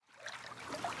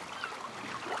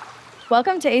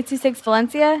Welcome to 826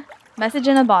 Valencia, message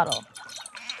in a bottle.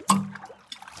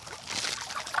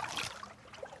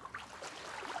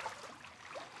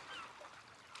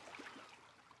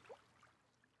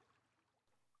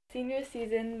 Senior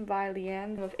Season by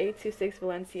Leanne of 826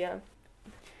 Valencia.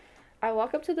 I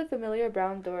walk up to the familiar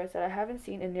brown doors that I haven't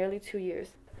seen in nearly 2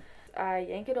 years. I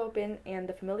yank it open and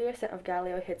the familiar scent of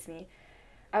Galileo hits me.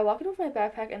 I walk in with my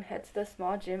backpack and head to the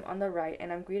small gym on the right,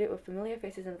 and I'm greeted with familiar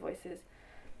faces and voices.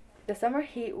 The summer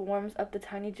heat warms up the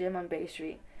tiny gym on Bay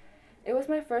Street. It was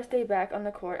my first day back on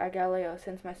the court at Galileo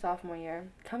since my sophomore year.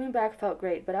 Coming back felt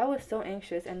great, but I was so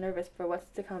anxious and nervous for what's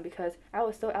to come because I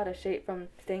was so out of shape from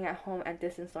staying at home and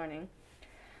distance learning.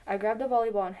 I grabbed the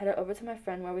volleyball and headed over to my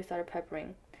friend where we started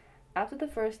peppering. After the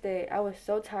first day, I was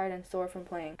so tired and sore from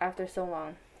playing after so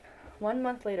long. 1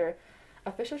 month later,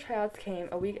 official tryouts came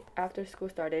a week after school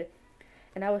started,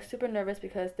 and I was super nervous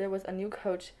because there was a new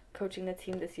coach coaching the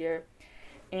team this year,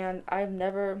 and I've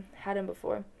never had him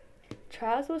before.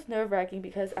 Trials was nerve-wracking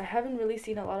because I haven't really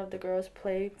seen a lot of the girls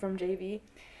play from JV,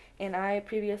 and I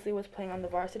previously was playing on the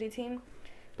varsity team.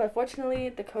 But fortunately,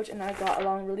 the coach and I got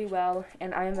along really well,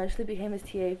 and I eventually became his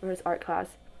TA for his art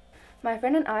class. My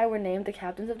friend and I were named the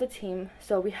captains of the team,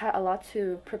 so we had a lot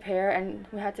to prepare, and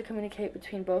we had to communicate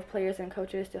between both players and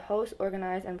coaches to host,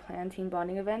 organize, and plan team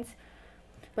bonding events.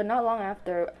 But not long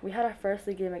after, we had our first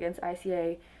league game against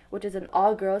ICA, which is an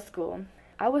all-girls school.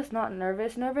 I was not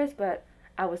nervous, but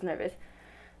I was nervous.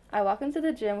 I walk into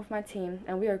the gym with my team,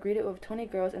 and we are greeted with 20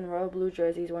 girls in royal blue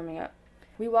jerseys warming up.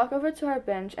 We walk over to our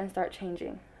bench and start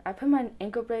changing. I put my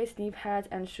ankle brace, knee pads,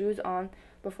 and shoes on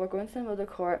before going to the middle of the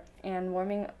court and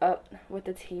warming up with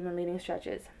the team and leading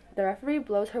stretches. The referee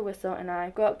blows her whistle, and I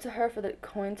go up to her for the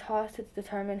coin toss to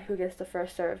determine who gets the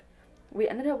first serve. We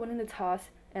ended up winning the toss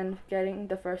and getting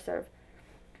the first serve.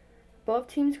 Both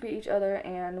teams greet each other,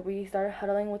 and we started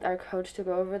huddling with our coach to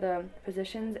go over the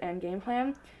positions and game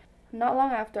plan. Not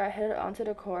long after, I headed onto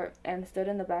the court and stood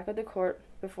in the back of the court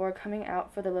before coming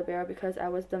out for the libero because I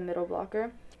was the middle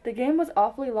blocker. The game was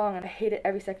awfully long, and I hated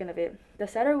every second of it. The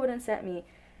setter wouldn't set me,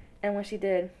 and when she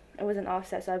did, it was an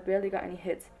offset, so I barely got any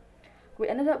hits. We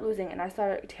ended up losing, and I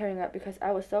started tearing up because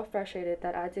I was so frustrated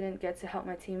that I didn't get to help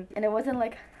my team. And it wasn't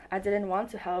like I didn't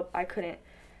want to help, I couldn't.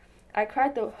 I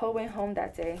cried the whole way home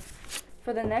that day.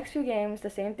 For the next few games,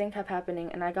 the same thing kept happening,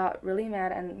 and I got really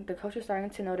mad, and the coach was starting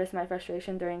to notice my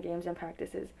frustration during games and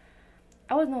practices.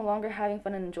 I was no longer having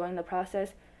fun and enjoying the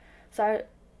process, so I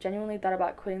genuinely thought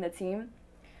about quitting the team.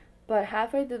 But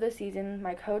halfway through the season,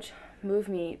 my coach moved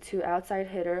me to outside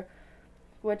hitter,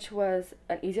 which was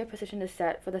an easier position to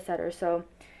set for the setter, so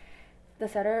the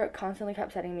setter constantly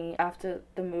kept setting me after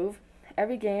the move.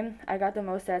 Every game, I got the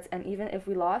most sets, and even if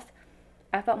we lost,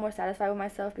 I felt more satisfied with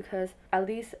myself because at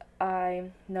least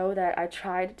I know that I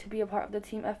tried to be a part of the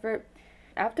team effort.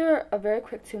 After a very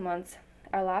quick 2 months,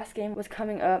 our last game was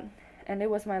coming up, and it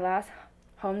was my last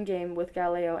home game with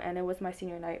Galileo, and it was my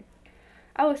senior night.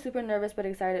 I was super nervous but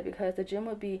excited because the gym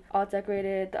would be all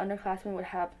decorated, the underclassmen would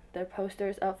have their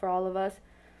posters up for all of us,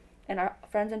 and our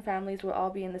friends and families would all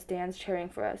be in the stands cheering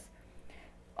for us.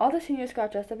 All the seniors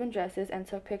got dressed up in dresses and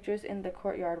took pictures in the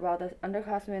courtyard while the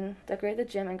underclassmen decorated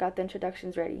the gym and got the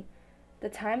introductions ready. The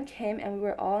time came and we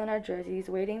were all in our jerseys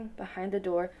waiting behind the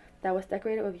door that was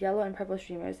decorated with yellow and purple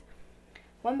streamers.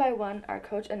 One by one, our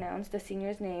coach announced the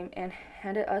senior's name and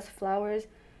handed us flowers,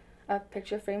 a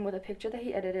picture frame with a picture that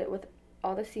he edited with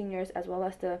all the seniors as well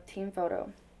as the team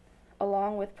photo,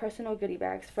 along with personal goodie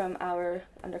bags from our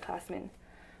underclassmen.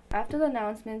 After the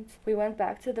announcements, we went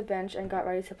back to the bench and got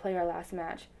ready to play our last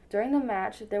match. During the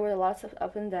match, there were lots of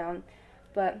up and down,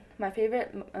 but my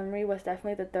favorite memory was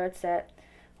definitely the third set,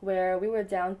 where we were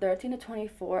down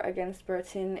 13-24 against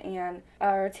Burton, and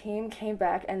our team came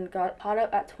back and got caught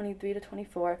up at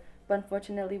 23-24, but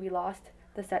unfortunately we lost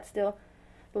the set still.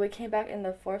 But we came back in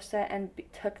the fourth set and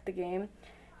took the game,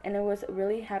 and it was a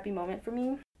really happy moment for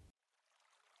me.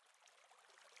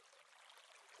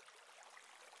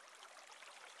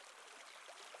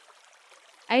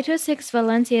 I26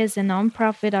 Valencia is a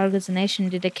non-profit organization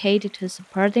dedicated to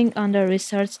supporting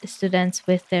under-researched students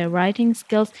with their writing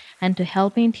skills and to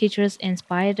helping teachers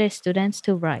inspire their students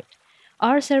to write.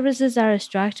 Our services are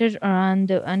structured around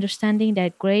the understanding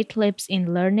that great leaps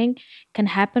in learning can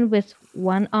happen with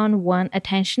one-on-one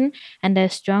attention and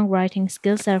that strong writing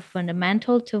skills are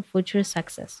fundamental to future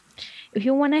success. If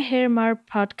you want to hear more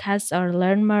podcasts or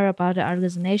learn more about the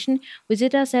organization,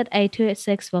 visit us at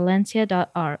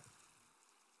a26valencia.org.